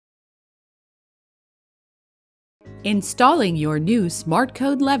Installing your new Smart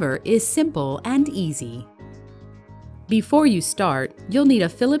Code lever is simple and easy. Before you start, you'll need a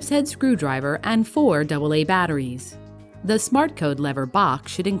Phillips head screwdriver and 4 AA batteries. The Smart Code lever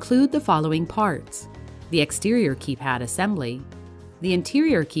box should include the following parts: the exterior keypad assembly, the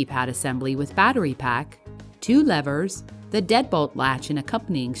interior keypad assembly with battery pack, 2 levers, the deadbolt latch and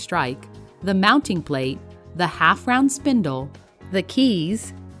accompanying strike, the mounting plate, the half-round spindle, the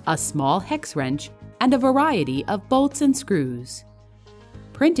keys, a small hex wrench, and a variety of bolts and screws.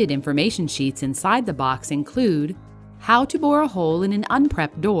 Printed information sheets inside the box include how to bore a hole in an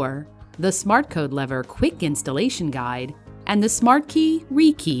unprepped door, the Smart Code lever quick installation guide, and the Smart Key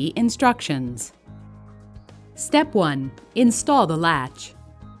Rekey instructions. Step 1. Install the latch.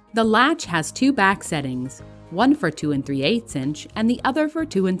 The latch has 2 back settings, one for 2 3/8 inch and the other for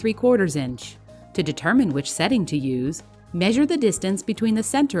 2 3/4 inch. To determine which setting to use, measure the distance between the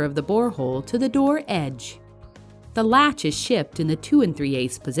center of the borehole to the door edge. The latch is shipped in the 2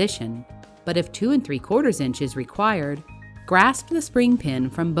 3/8 position, but if 2 3/4 inch is required, grasp the spring pin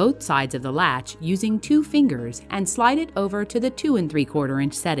from both sides of the latch using 2 fingers and slide it over to the 2 3/4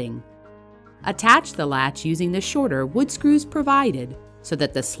 inch setting. Attach the latch using the shorter wood screws provided so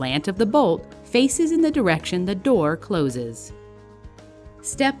that the slant of the bolt faces in the direction the door closes.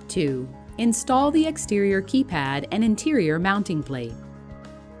 Step 2. Install the exterior keypad and interior mounting plate.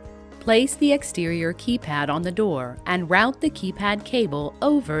 Place the exterior keypad on the door and route the keypad cable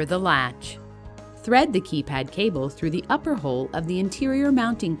over the latch. Thread the keypad cable through the upper hole of the interior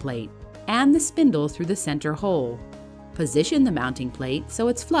mounting plate and the spindle through the center hole. Position the mounting plate so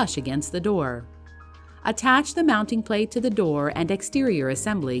it's flush against the door. Attach the mounting plate to the door and exterior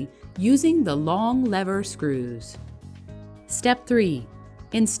assembly using the long lever screws. Step 3.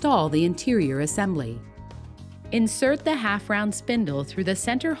 Install the interior assembly. Insert the half-round spindle through the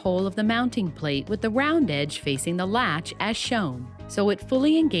center hole of the mounting plate with the round edge facing the latch as shown, so it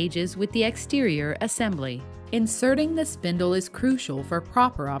fully engages with the exterior assembly. Inserting the spindle is crucial for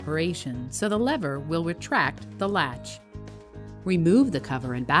proper operation, so the lever will retract the latch. Remove the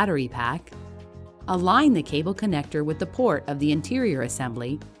cover and battery pack. Align the cable connector with the port of the interior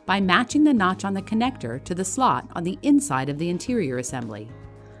assembly by matching the notch on the connector to the slot on the inside of the interior assembly.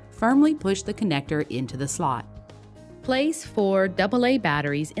 Firmly push the connector into the slot. Place 4 AA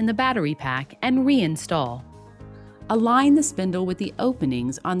batteries in the battery pack and reinstall. Align the spindle with the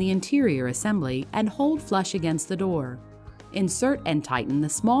openings on the interior assembly and hold flush against the door. Insert and tighten the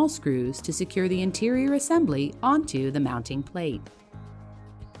small screws to secure the interior assembly onto the mounting plate.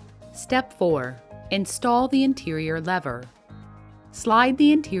 Step 4. Install the interior lever. Slide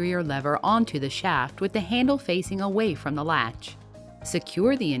the interior lever onto the shaft with the handle facing away from the latch.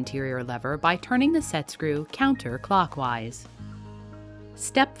 Secure the interior lever by turning the set screw counterclockwise.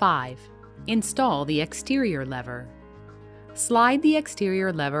 Step 5. Install the exterior lever. Slide the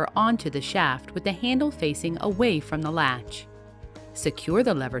exterior lever onto the shaft with the handle facing away from the latch. Secure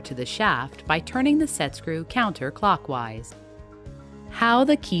the lever to the shaft by turning the set screw counterclockwise. How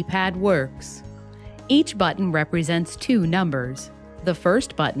the keypad works. Each button represents 2 numbers. The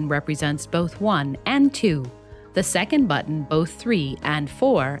first button represents both 1 and 2. The second button both 3 and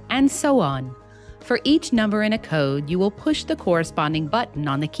 4, and so on. For each number in a code, you will push the corresponding button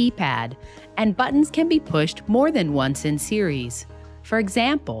on the keypad, and buttons can be pushed more than once in series. For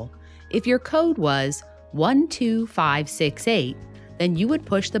example, if your code was 12568, then you would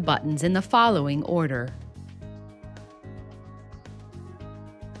push the buttons in the following order.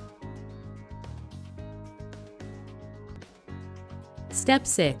 Step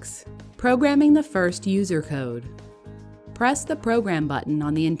 6. Programming the first user code. Press the Program button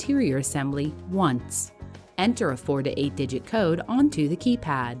on the interior assembly once. Enter a 4 to 8 digit code onto the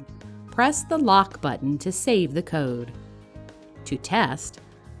keypad. Press the Lock button to save the code. To test,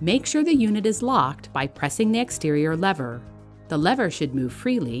 make sure the unit is locked by pressing the exterior lever. The lever should move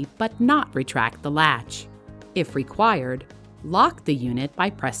freely but not retract the latch. If required, lock the unit by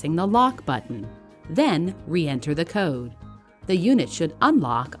pressing the Lock button. Then re-enter the code. The unit should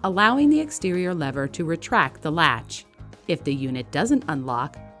unlock, allowing the exterior lever to retract the latch. If the unit doesn't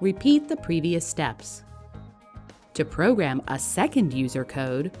unlock, repeat the previous steps. To program a second user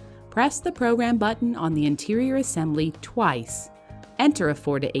code, press the Program button on the interior assembly twice. Enter a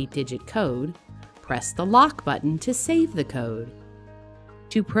 4 to 8 digit code. Press the Lock button to save the code.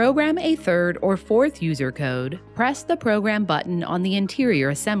 To program a third or fourth user code, press the Program button on the interior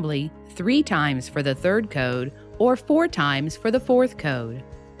assembly 3 times for the third code or 4 times for the fourth code.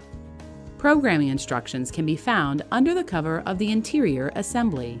 Programming instructions can be found under the cover of the interior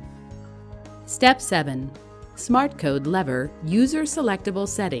assembly. Step 7. Smart Code lever user selectable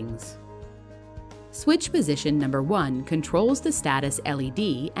settings. Switch position number 1 controls the status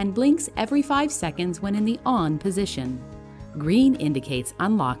LED and blinks every 5 seconds when in the on position. Green indicates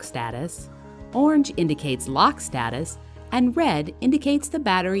unlock status, orange indicates lock status, and red indicates the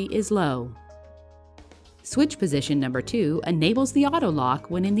battery is low. Switch position number 2 enables the auto lock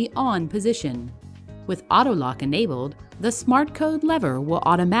when in the on position. With auto lock enabled, the Smart Code lever will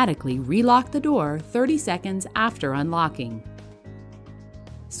automatically relock the door 30 seconds after unlocking.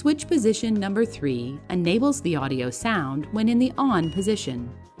 Switch position number 3 enables the audio sound when in the on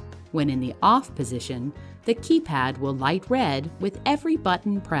position. When in the off position, the keypad will light red with every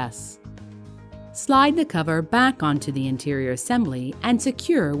button press. Slide the cover back onto the interior assembly and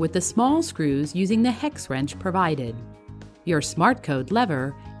secure with the small screws using the hex wrench provided. Your Smart Code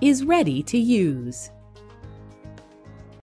lever is ready to use.